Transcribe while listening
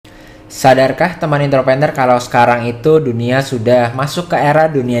Sadarkah teman entrepreneur kalau sekarang itu dunia sudah masuk ke era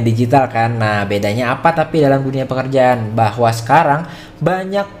dunia digital kan? Nah, bedanya apa tapi dalam dunia pekerjaan? Bahwa sekarang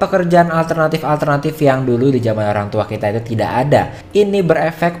banyak pekerjaan alternatif-alternatif yang dulu di zaman orang tua kita itu tidak ada. Ini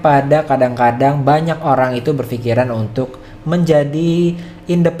berefek pada kadang-kadang banyak orang itu berpikiran untuk menjadi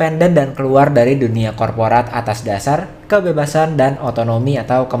independen dan keluar dari dunia korporat atas dasar kebebasan dan otonomi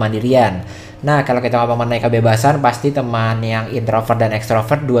atau kemandirian. Nah, kalau kita ngomong mengenai kebebasan, pasti teman yang introvert dan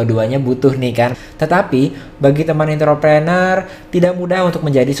ekstrovert dua-duanya butuh nih kan. Tetapi, bagi teman entrepreneur, tidak mudah untuk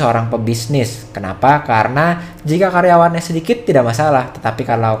menjadi seorang pebisnis. Kenapa? Karena jika karyawannya sedikit tidak masalah. Tetapi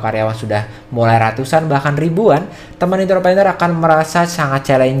kalau karyawan sudah mulai ratusan bahkan ribuan, teman entrepreneur akan merasa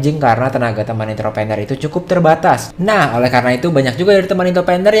sangat challenging karena tenaga teman entrepreneur itu cukup terbatas. Nah, oleh karena itu banyak juga dari teman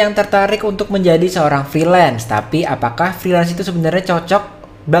entrepreneur yang tertarik untuk menjadi seorang freelance. Tapi apakah freelance itu sebenarnya cocok?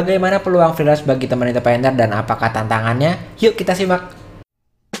 Bagaimana peluang freelance bagi teman entrepreneur dan apakah tantangannya? Yuk kita simak.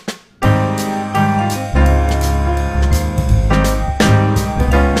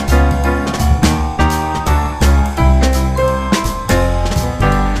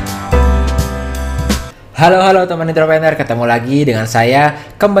 Halo teman entrepreneur, ketemu lagi dengan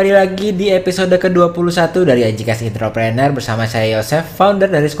saya. Kembali lagi di episode ke-21 dari Ajikas Entrepreneur bersama saya Yosef, founder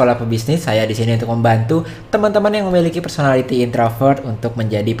dari Sekolah Pebisnis. Saya di sini untuk membantu teman-teman yang memiliki personality introvert untuk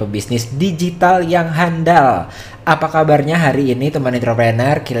menjadi pebisnis digital yang handal. Apa kabarnya hari ini teman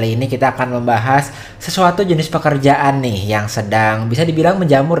entrepreneur? Kali ini kita akan membahas sesuatu jenis pekerjaan nih yang sedang bisa dibilang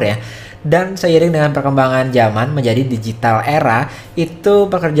menjamur ya. Dan seiring dengan perkembangan zaman menjadi digital era, itu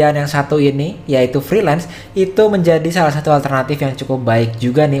pekerjaan yang satu ini, yaitu freelance, itu menjadi salah satu alternatif yang cukup baik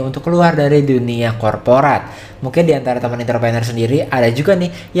juga nih untuk keluar dari dunia korporat. Mungkin di antara teman entrepreneur sendiri ada juga nih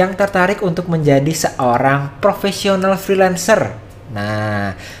yang tertarik untuk menjadi seorang profesional freelancer.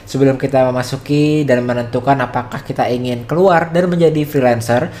 Nah, sebelum kita memasuki dan menentukan apakah kita ingin keluar dan menjadi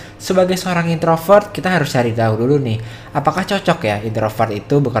freelancer, sebagai seorang introvert, kita harus cari tahu dulu nih, apakah cocok ya introvert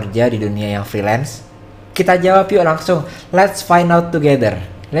itu bekerja di dunia yang freelance? Kita jawab yuk langsung, let's find out together.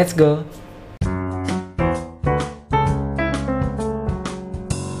 Let's go!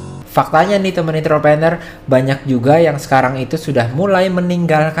 Faktanya nih teman entrepreneur, banyak juga yang sekarang itu sudah mulai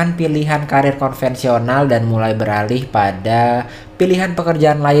meninggalkan pilihan karir konvensional dan mulai beralih pada pilihan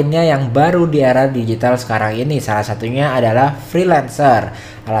pekerjaan lainnya yang baru di era digital sekarang ini. Salah satunya adalah freelancer.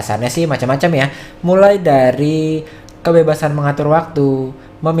 Alasannya sih macam-macam ya. Mulai dari kebebasan mengatur waktu,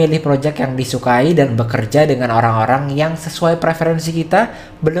 memilih proyek yang disukai dan bekerja dengan orang-orang yang sesuai preferensi kita.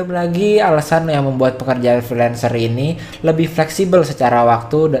 Belum lagi alasan yang membuat pekerjaan freelancer ini lebih fleksibel secara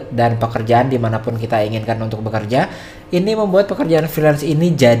waktu dan pekerjaan dimanapun kita inginkan untuk bekerja. Ini membuat pekerjaan freelance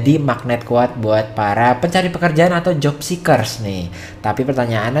ini jadi magnet kuat buat para pencari pekerjaan atau job seekers nih. Tapi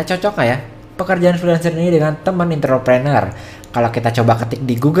pertanyaannya, cocok nggak ya pekerjaan freelancer ini dengan teman entrepreneur? Kalau kita coba ketik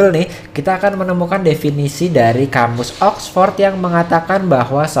di Google nih, kita akan menemukan definisi dari kamus Oxford yang mengatakan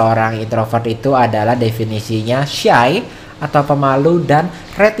bahwa seorang introvert itu adalah definisinya shy atau pemalu dan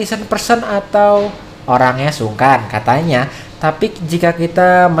reticent person atau orangnya sungkan katanya. Tapi jika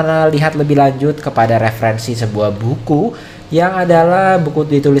kita melihat lebih lanjut kepada referensi sebuah buku yang adalah buku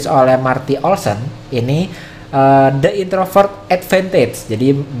ditulis oleh Marty Olson, ini The Introvert Advantage.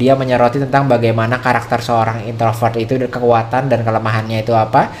 Jadi dia menyoroti tentang bagaimana karakter seorang introvert itu dan kekuatan dan kelemahannya itu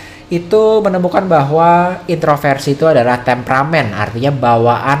apa. Itu menemukan bahwa introversi itu adalah temperamen, artinya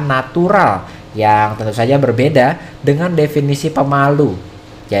bawaan natural yang tentu saja berbeda dengan definisi pemalu.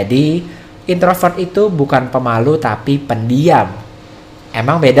 Jadi introvert itu bukan pemalu tapi pendiam.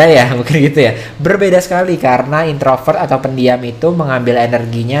 Emang beda ya? Mungkin gitu ya. Berbeda sekali karena introvert atau pendiam itu mengambil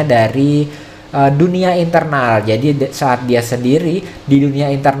energinya dari dunia internal. Jadi saat dia sendiri di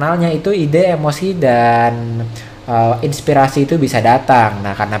dunia internalnya itu ide, emosi dan inspirasi itu bisa datang.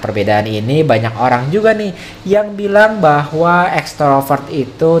 Nah, karena perbedaan ini banyak orang juga nih yang bilang bahwa extrovert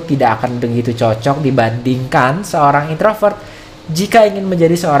itu tidak akan begitu cocok dibandingkan seorang introvert jika ingin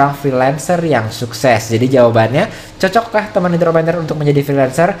menjadi seorang freelancer yang sukses. Jadi jawabannya, cocokkah teman entrepreneur untuk menjadi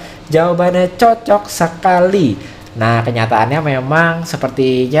freelancer? Jawabannya cocok sekali. Nah, kenyataannya memang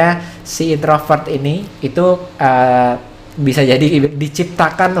sepertinya si introvert ini itu bisa jadi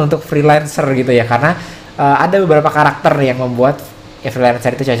diciptakan untuk freelancer gitu ya, karena ada beberapa karakter yang membuat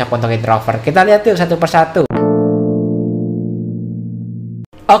freelancer itu cocok untuk introvert. Kita lihat yuk satu persatu.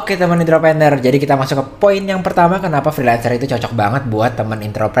 Oke teman entrepreneur, jadi kita masuk ke poin yang pertama, kenapa freelancer itu cocok banget buat teman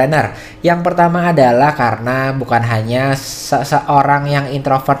entrepreneur. Yang pertama adalah karena bukan hanya seorang yang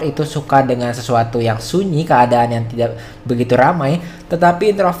introvert itu suka dengan sesuatu yang sunyi, keadaan yang tidak begitu ramai,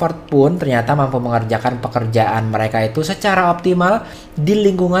 tetapi introvert pun ternyata mampu mengerjakan pekerjaan mereka itu secara optimal di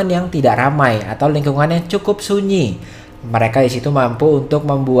lingkungan yang tidak ramai atau lingkungan yang cukup sunyi. Mereka di situ mampu untuk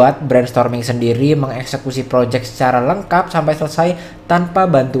membuat brainstorming sendiri, mengeksekusi project secara lengkap sampai selesai tanpa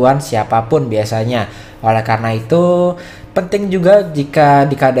bantuan siapapun biasanya. Oleh karena itu, penting juga jika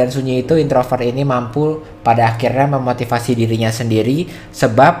di keadaan sunyi itu introvert ini mampu pada akhirnya memotivasi dirinya sendiri,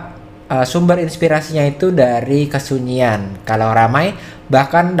 sebab sumber inspirasinya itu dari kesunyian. Kalau ramai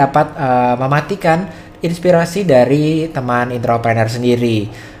bahkan dapat mematikan inspirasi dari teman introvert sendiri.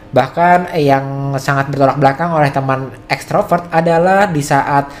 Bahkan yang sangat bertolak belakang oleh teman ekstrovert adalah di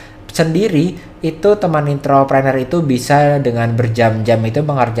saat sendiri itu teman introvert itu bisa dengan berjam-jam itu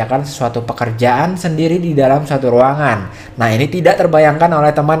mengerjakan sesuatu pekerjaan sendiri di dalam suatu ruangan. Nah, ini tidak terbayangkan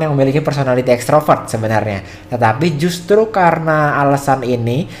oleh teman yang memiliki personality ekstrovert sebenarnya. Tetapi justru karena alasan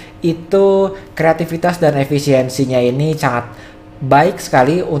ini, itu kreativitas dan efisiensinya ini sangat baik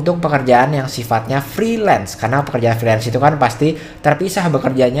sekali untuk pekerjaan yang sifatnya freelance, karena pekerjaan freelance itu kan pasti terpisah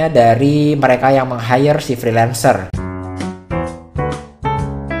bekerjanya dari mereka yang meng-hire si freelancer.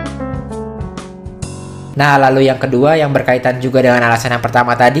 Nah, lalu yang kedua yang berkaitan juga dengan alasan yang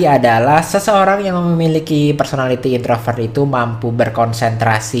pertama tadi adalah seseorang yang memiliki personality introvert itu mampu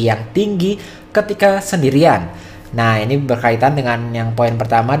berkonsentrasi yang tinggi ketika sendirian. Nah, ini berkaitan dengan yang poin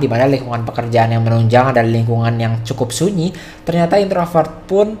pertama, di mana lingkungan pekerjaan yang menunjang adalah lingkungan yang cukup sunyi. Ternyata introvert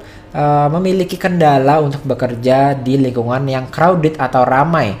pun memiliki kendala untuk bekerja di lingkungan yang crowded atau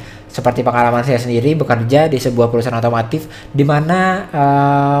ramai. Seperti pengalaman saya sendiri bekerja di sebuah perusahaan otomotif di mana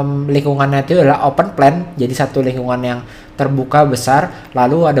lingkungannya itu adalah open plan, jadi satu lingkungan yang terbuka besar,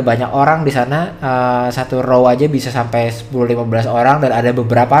 lalu ada banyak orang di sana, satu row aja bisa sampai 10-15 orang, dan ada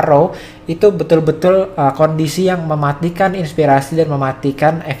beberapa row itu betul-betul kondisi yang mematikan inspirasi dan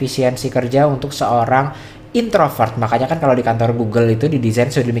mematikan efisiensi kerja untuk seorang introvert. Makanya kan kalau di kantor Google itu didesain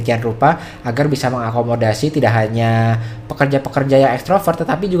sedemikian rupa agar bisa mengakomodasi tidak hanya pekerja-pekerja yang ekstrovert,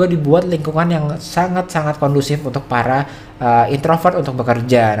 tetapi juga dibuat lingkungan yang sangat-sangat kondusif untuk para introvert untuk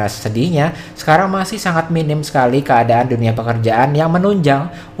bekerja. Nah, sedihnya sekarang masih sangat minim sekali keadaan dunia pekerjaan yang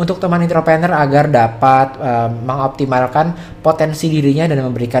menunjang untuk teman introvert agar dapat mengoptimalkan potensi dirinya dan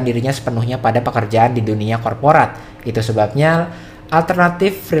memberikan dirinya sepenuhnya pada pekerjaan di dunia korporat. Itu sebabnya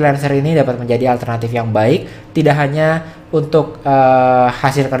alternatif freelancer ini dapat menjadi alternatif yang baik, tidak hanya untuk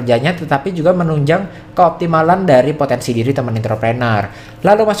hasil kerjanya, tetapi juga menunjang keoptimalan dari potensi diri teman entrepreneur.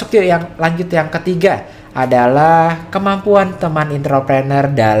 Lalu masuk yuk yang ketiga adalah kemampuan teman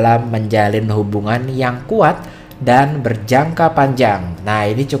entrepreneur dalam menjalin hubungan yang kuat dan berjangka panjang. Nah,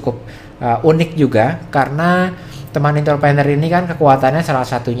 ini cukup unik juga karena teman entrepreneur ini kan kekuatannya salah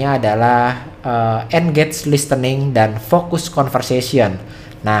satunya adalah engage listening dan focus conversation.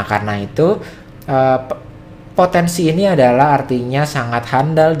 Nah, karena itu potensi ini adalah artinya sangat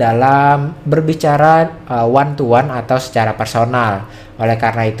handal dalam berbicara one to one atau secara personal. Oleh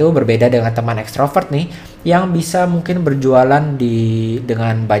karena itu berbeda dengan teman ekstrovert nih yang bisa mungkin berjualan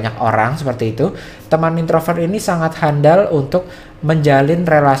dengan banyak orang seperti itu. Teman introvert ini sangat handal untuk menjalin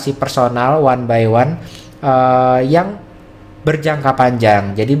relasi personal one by one yang berjangka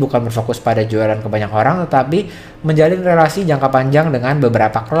panjang. Jadi bukan berfokus pada jualan ke banyak orang, tetapi menjalin relasi jangka panjang dengan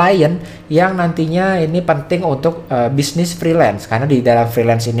beberapa klien yang nantinya ini penting untuk bisnis freelance. Karena di dalam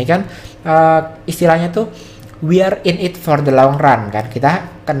freelance ini kan istilahnya tuh we are in it for the long run kan.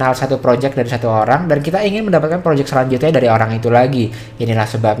 Kita kenal satu project dari satu orang dan kita ingin mendapatkan project selanjutnya dari orang itu lagi. Inilah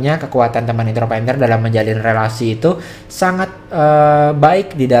sebabnya kekuatan teman entrepreneur dalam menjalin relasi itu sangat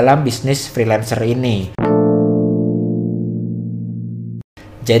baik di dalam bisnis freelancer ini.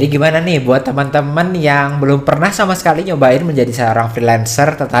 Jadi gimana nih buat teman-teman yang belum pernah sama sekali nyobain menjadi seorang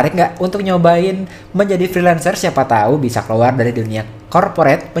freelancer, tertarik nggak untuk nyobain menjadi freelancer? Siapa tahu bisa keluar dari dunia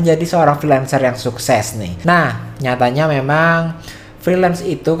corporate menjadi seorang freelancer yang sukses nih. Nah, nyatanya memang freelance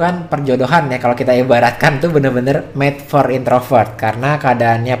itu kan perjodohan ya, kalau kita ibaratkan tuh bener-bener made for introvert, karena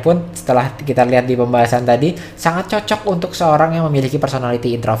keadaannya pun setelah kita lihat di pembahasan tadi sangat cocok untuk seorang yang memiliki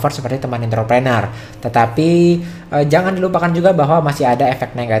personality introvert seperti teman entrepreneur. Tetapi jangan dilupakan juga bahwa masih ada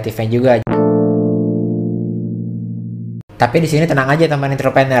efek negatifnya juga. Tapi di sini tenang aja teman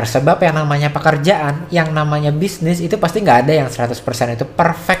entrepreneur, sebab yang namanya pekerjaan, yang namanya bisnis itu pasti nggak ada yang 100% itu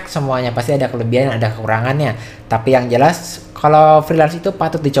perfect semuanya, pasti ada kelebihan, ada kekurangannya. Tapi yang jelas kalau freelance itu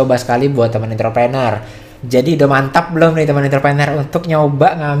patut dicoba sekali buat teman entrepreneur. Jadi udah mantap belum nih teman entrepreneur untuk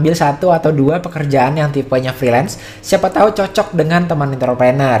nyoba ngambil 1 atau 2 pekerjaan yang tipenya freelance? Siapa tahu cocok dengan teman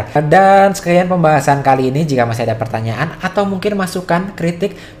entrepreneur. Dan sekian pembahasan kali ini. Jika masih ada pertanyaan atau mungkin masukan,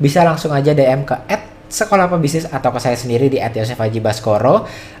 kritik, bisa langsung aja DM ke @sekolah pebisnis atau ke saya sendiri di @yosef_haji_baskoro.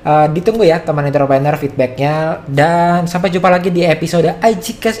 Ditunggu ya teman entrepreneur feedbacknya, dan sampai jumpa lagi di episode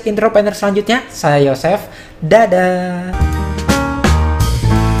IGCast Entrepreneur selanjutnya. Saya Yosef, dadah.